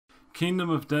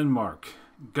Kingdom of Denmark.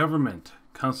 Government,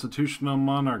 constitutional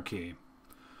monarchy.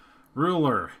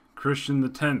 Ruler, Christian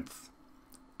X.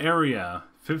 Area,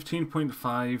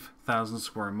 15.5 thousand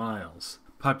square miles.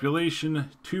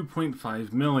 Population,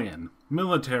 2.5 million.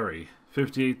 Military,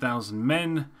 58,000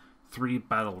 men, 3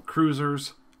 battle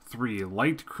cruisers, 3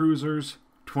 light cruisers,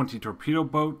 20 torpedo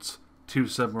boats, 2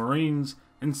 submarines,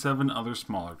 and 7 other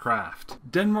smaller craft.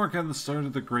 Denmark at the start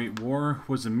of the Great War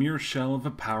was a mere shell of a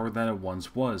power that it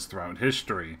once was throughout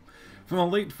history. From the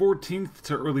late 14th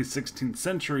to early 16th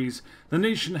centuries, the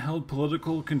nation held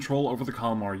political control over the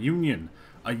Kalmar Union,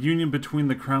 a union between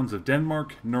the crowns of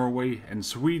Denmark, Norway, and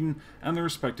Sweden and their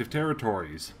respective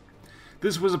territories.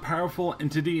 This was a powerful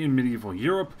entity in medieval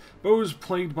Europe, but was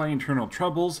plagued by internal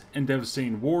troubles and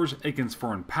devastating wars against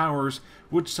foreign powers,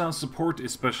 which saw support,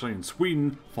 especially in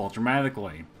Sweden, fall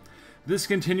dramatically. This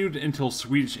continued until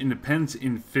Swedish independence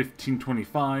in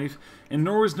 1525, and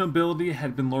Norway's nobility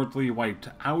had been largely wiped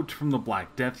out from the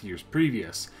Black Death years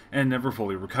previous, and never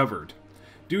fully recovered.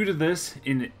 Due to this,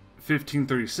 in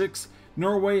 1536,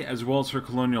 Norway, as well as her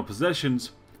colonial possessions,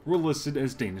 were listed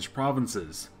as Danish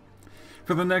provinces.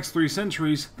 For the next 3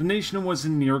 centuries, the nation was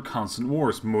in near constant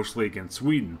wars, mostly against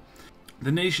Sweden.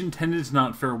 The nation tended to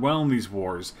not fare well in these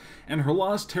wars, and her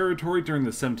lost territory during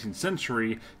the 17th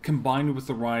century, combined with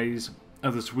the rise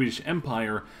of the Swedish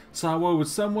Empire, saw what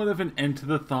was somewhat of an end to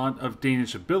the thought of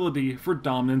Danish ability for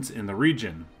dominance in the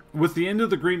region. With the end of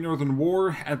the Great Northern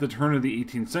War at the turn of the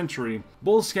 18th century,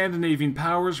 both Scandinavian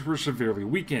powers were severely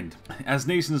weakened, as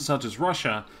nations such as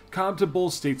Russia caught up to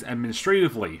both states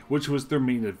administratively, which was their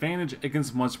main advantage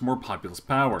against much more populous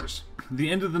powers.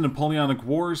 The end of the Napoleonic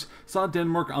Wars saw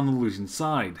Denmark on the losing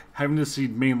side, having to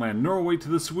cede mainland Norway to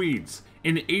the Swedes.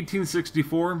 In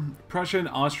 1864, Prussia and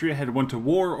Austria had went to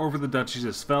war over the duchies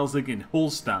of Schleswig and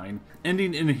Holstein,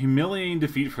 ending in a humiliating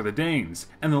defeat for the Danes,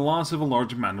 and the loss of a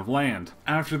large amount of land.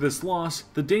 After this loss,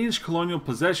 the Danish colonial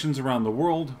possessions around the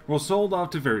world were sold off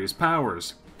to various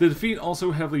powers. The defeat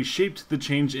also heavily shaped the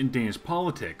change in Danish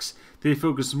politics. They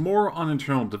focused more on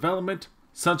internal development,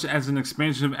 such as an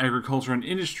expansion of agriculture and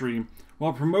industry,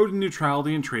 while promoting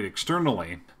neutrality and trade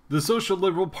externally. The Social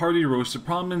Liberal Party rose to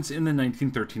prominence in the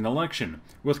 1913 election,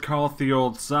 with Carl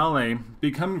Theodor Zahle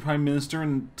becoming Prime Minister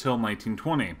until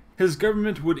 1920. His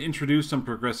government would introduce some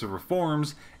progressive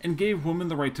reforms and gave women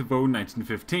the right to vote in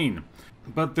 1915,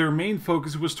 but their main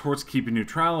focus was towards keeping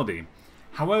neutrality.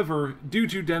 However, due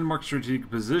to Denmark's strategic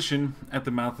position at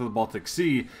the mouth of the Baltic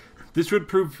Sea, this would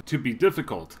prove to be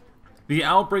difficult. The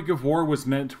outbreak of war was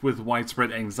met with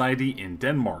widespread anxiety in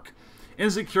Denmark.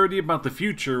 Insecurity about the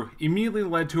future immediately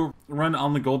led to a run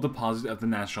on the gold deposit of the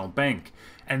National Bank,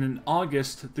 and in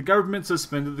August, the government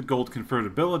suspended the gold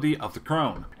convertibility of the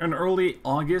krone. In early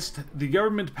August, the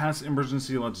government passed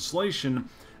emergency legislation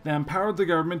that empowered the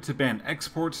government to ban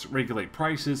exports, regulate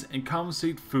prices, and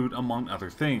confiscate food, among other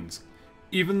things.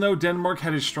 Even though Denmark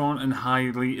had a strong and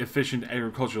highly efficient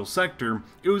agricultural sector,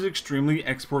 it was extremely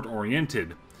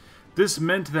export-oriented. This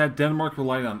meant that Denmark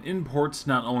relied on imports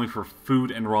not only for food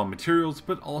and raw materials,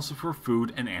 but also for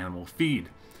food and animal feed.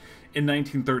 In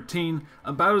 1913,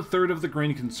 about a third of the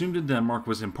grain consumed in Denmark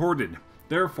was imported.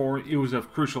 Therefore, it was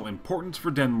of crucial importance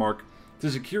for Denmark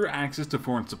to secure access to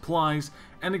foreign supplies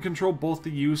and to control both the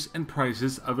use and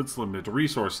prices of its limited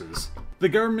resources. The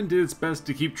government did its best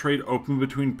to keep trade open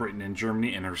between Britain and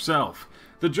Germany and herself.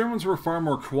 The Germans were far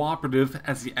more cooperative,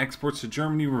 as the exports to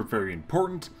Germany were very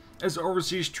important, as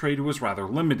overseas trade was rather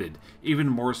limited, even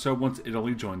more so once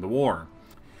Italy joined the war.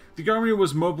 The army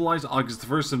was mobilized August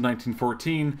 1st of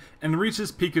 1914 and reached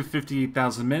its peak of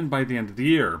 58,000 men by the end of the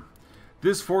year.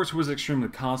 This force was extremely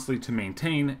costly to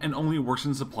maintain and only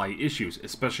worsened supply issues,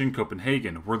 especially in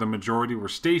Copenhagen, where the majority were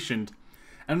stationed,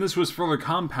 and this was further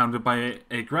compounded by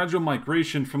a gradual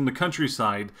migration from the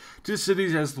countryside to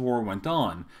cities as the war went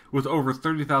on, with over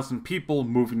 30,000 people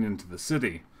moving into the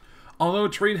city. Although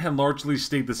trade had largely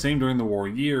stayed the same during the war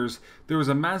years, there was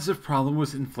a massive problem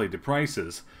with inflated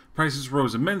prices. Prices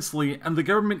rose immensely, and the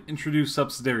government introduced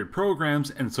subsidiary programs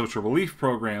and social relief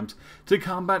programs to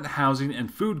combat housing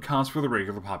and food costs for the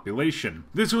regular population.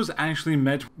 This was actually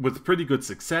met with pretty good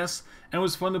success, and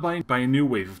was funded by a new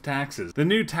wave of taxes. The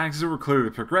new taxes were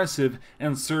clearly progressive,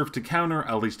 and served to counter,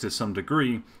 at least to some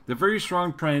degree, the very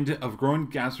strong trend of growing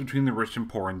gaps between the rich and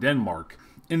poor in Denmark.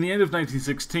 In the end of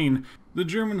 1916, the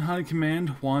German High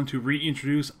Command wanted to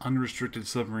reintroduce unrestricted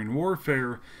submarine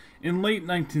warfare in late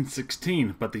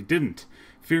 1916, but they didn't,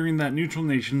 fearing that neutral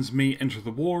nations may enter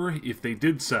the war if they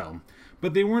did so.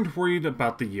 But they weren't worried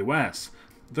about the US.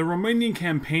 The Romanian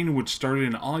campaign, which started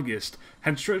in August,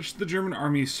 had stretched the German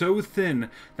army so thin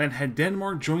that had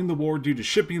Denmark joined the war due to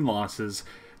shipping losses,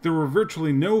 There were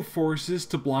virtually no forces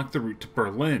to block the route to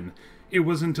Berlin. It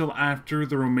was until after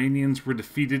the Romanians were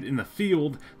defeated in the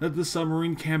field that the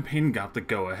submarine campaign got the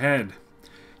go-ahead.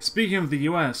 Speaking of the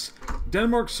US,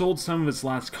 Denmark sold some of its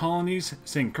last colonies,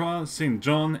 St. Croix, St.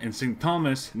 John, and St.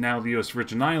 Thomas, now the US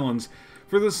Virgin Islands,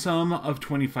 for the sum of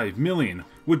 25 million,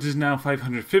 which is now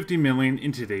 550 million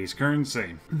in today's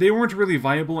currency. They weren't really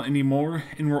viable anymore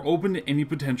and were open to any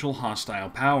potential hostile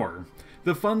power.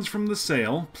 The funds from the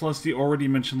sale, plus the already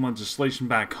mentioned legislation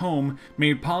back home,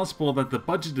 made possible that the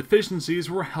budget deficiencies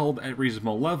were held at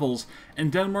reasonable levels,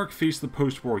 and Denmark faced the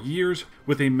post-war years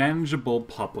with a manageable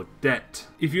public debt.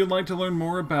 If you'd like to learn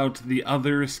more about the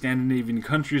other Scandinavian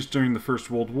countries during the First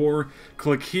World War,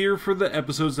 click here for the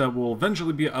episodes that will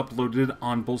eventually be uploaded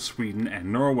on both Sweden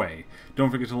and Norway. Don't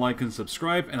forget to like and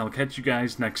subscribe, and I'll catch you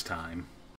guys next time.